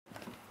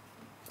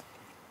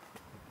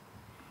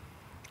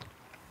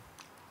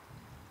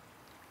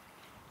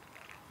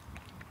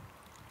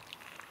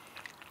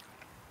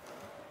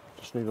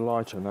just need a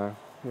lighter now,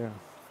 yeah.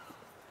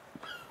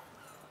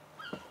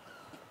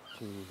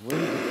 So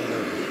wind it.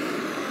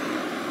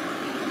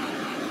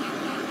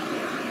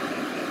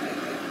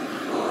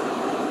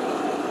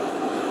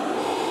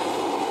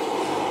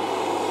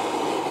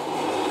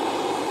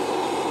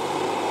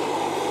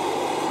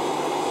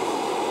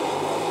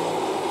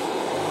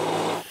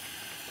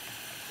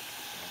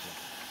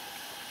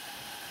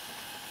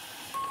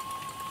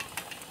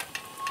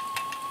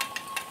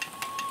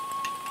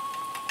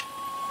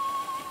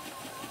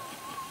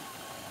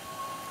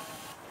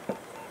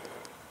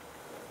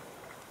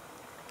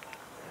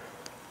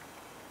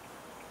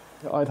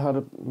 I'd had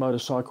a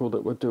motorcycle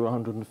that would do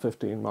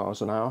 115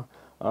 miles an hour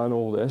and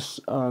all this,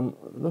 and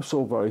that's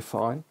all very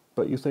fine,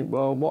 but you think,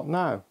 well, what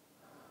now?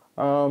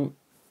 And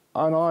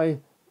I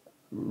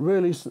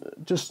really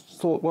just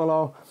thought,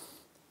 well,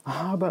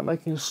 how about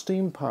making a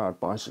steam-powered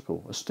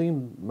bicycle, a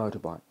steam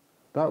motorbike?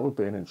 That would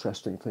be an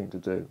interesting thing to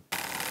do.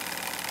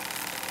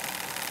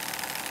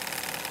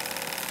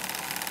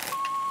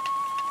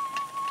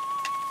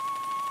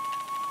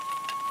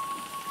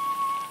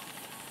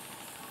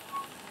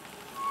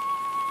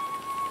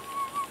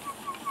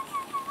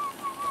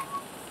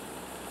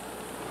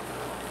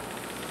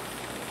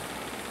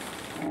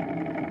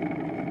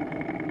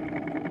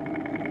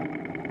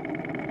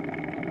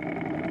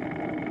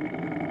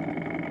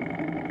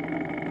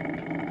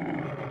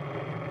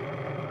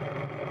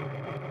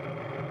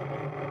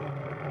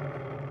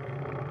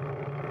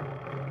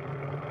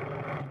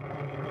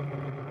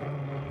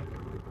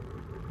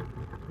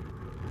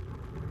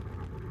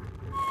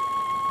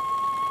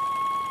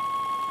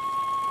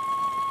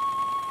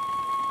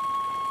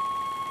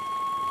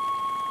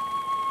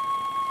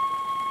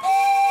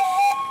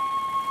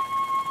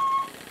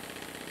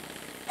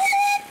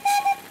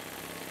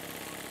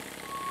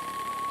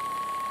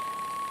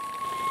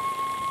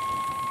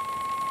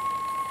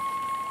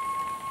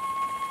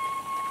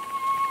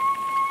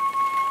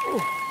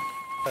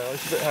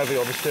 It's a bit heavy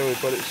on the steering,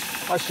 but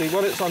it's actually,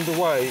 when it's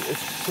underway,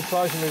 it's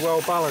surprisingly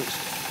well balanced,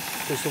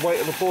 because the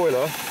weight of the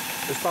boiler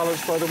is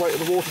balanced by the weight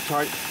of the water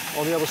tank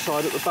on the other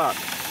side at the back,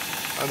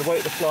 and the weight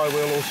of the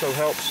flywheel also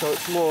helps, so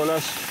it's more or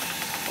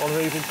less on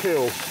an even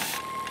keel.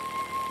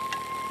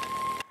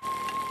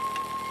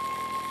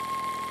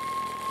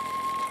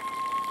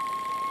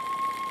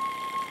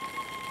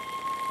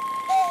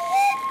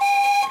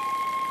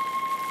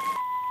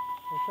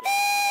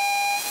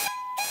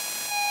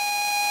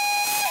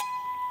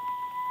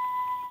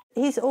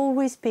 He's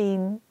always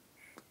been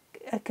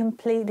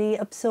completely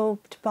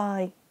absorbed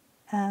by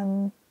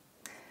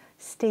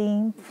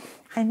steam,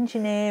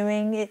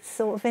 engineering. It's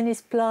sort of in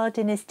his blood,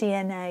 in his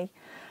DNA.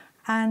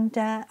 And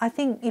I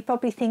think he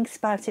probably thinks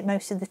about it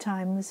most of the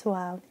time as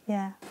well,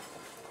 yeah.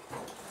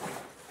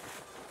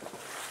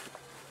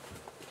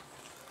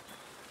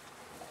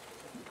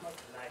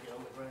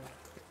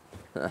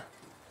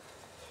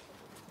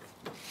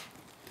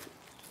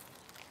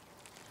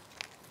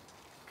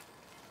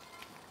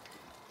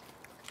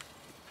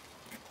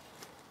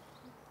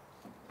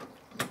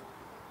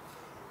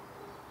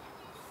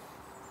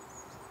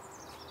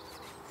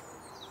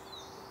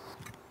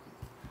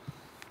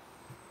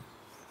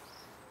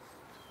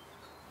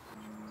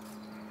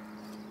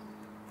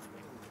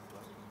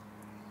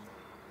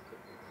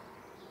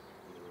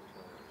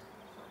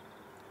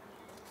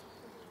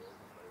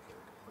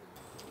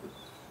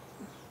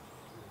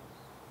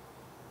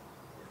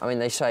 I mean,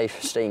 they say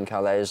for steam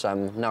car there's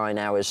 9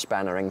 hours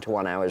spannering to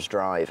 1 hour's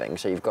driving,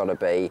 so you've got to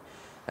be,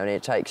 I mean,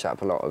 it takes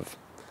up a lot of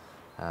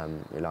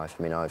your life.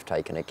 I mean, I've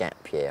taken a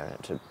gap year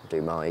to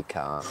do my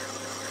car.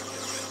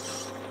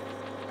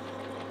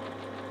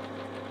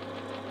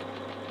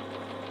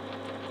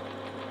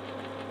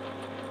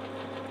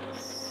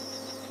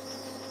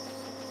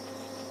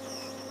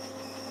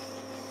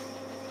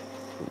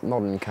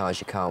 Modern cars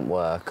you can't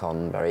work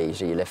on very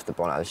easily. You lift the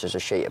bonnet, it's just a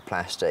sheet of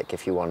plastic.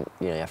 If you want,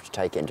 you know, you have to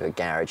take it into a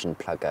garage and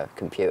plug a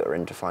computer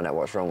in to find out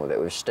what's wrong with it.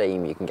 With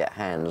steam, you can get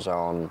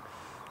hands-on,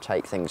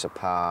 take things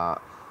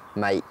apart,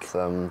 make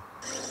them.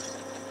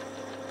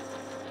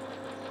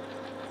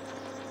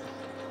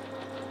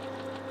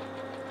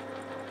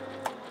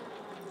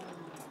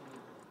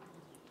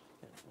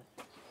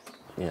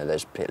 You know,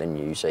 there's people in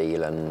New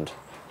Zealand,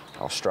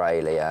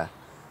 Australia,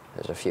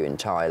 there's a few in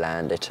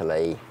Thailand,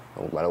 Italy,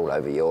 all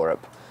over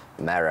Europe,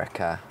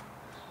 America.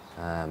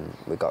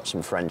 We got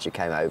some friends who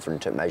came over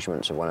and took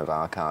measurements of one of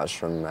our cars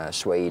from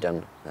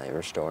Sweden. They were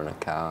restoring a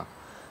car.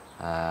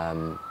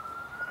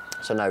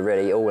 So no,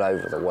 really all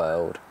over the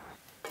world.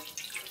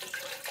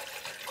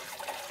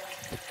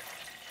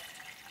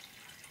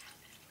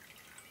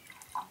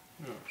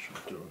 Yeah, it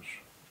should do us.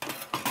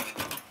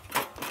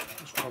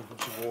 Just pumping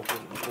some water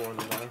into the boiler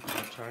now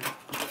from the tank.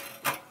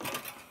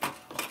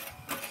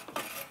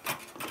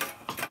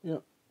 Yeah.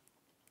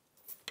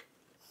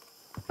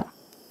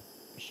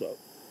 So,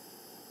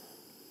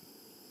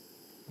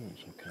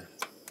 it's okay.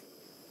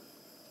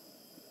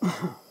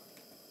 Oh.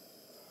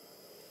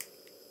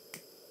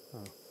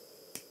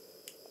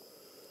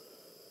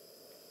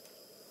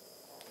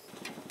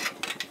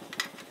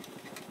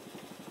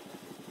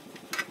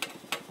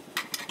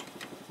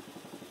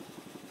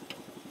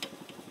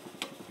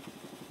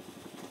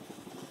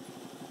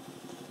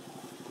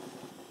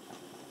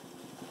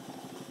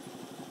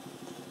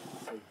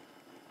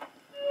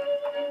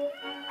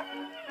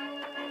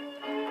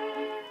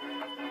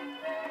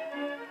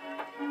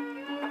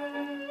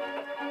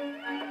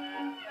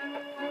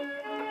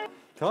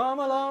 come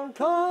along,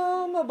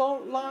 come, a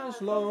boat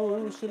lies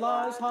low, she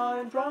lies high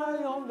and dry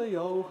on the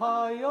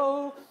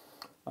Ohio.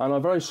 And I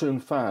very soon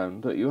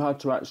found that you had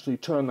to actually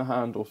turn the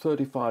handle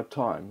 35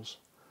 times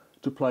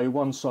to play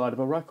one side of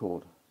a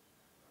record.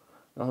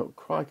 I thought,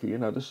 crikey, you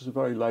know, this is a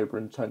very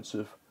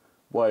labour-intensive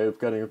way of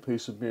getting a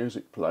piece of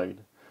music played.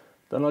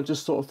 Then I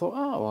just sort of thought,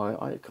 oh,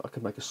 I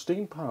could make a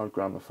steam-powered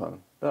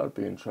gramophone. That would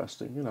be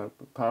interesting, you know,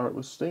 power it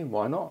with steam,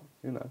 why not,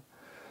 you know.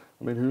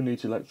 I mean, who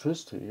needs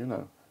electricity, you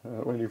know,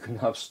 when you can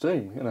have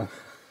steam, you know.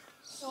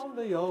 On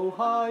the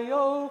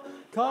Ohio,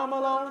 come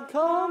along,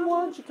 come,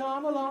 won't you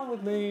come along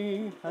with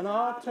me, and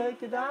I'll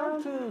take you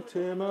down to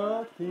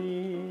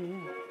Timothy.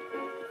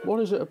 What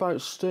is it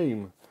about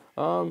steam?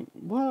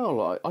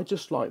 Well, I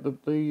just like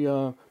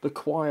the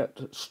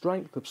quiet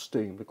strength of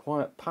steam, the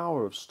quiet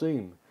power of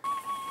steam.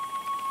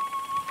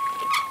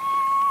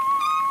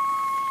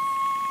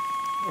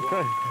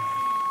 Okay.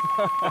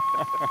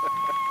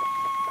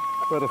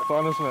 Bit of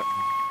fun, isn't it?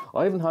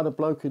 I even had a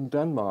bloke in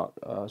Denmark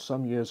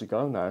some years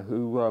ago now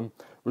who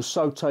was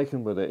so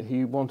taken with it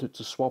he wanted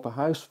to swap a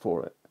house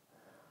for it.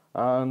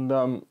 And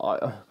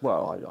I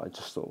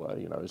just thought, well,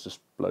 you know, is this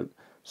bloke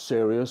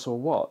serious or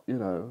what? You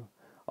know,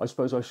 I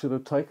suppose I should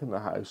have taken the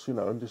house, you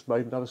know, and just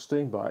made another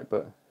steam bike,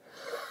 but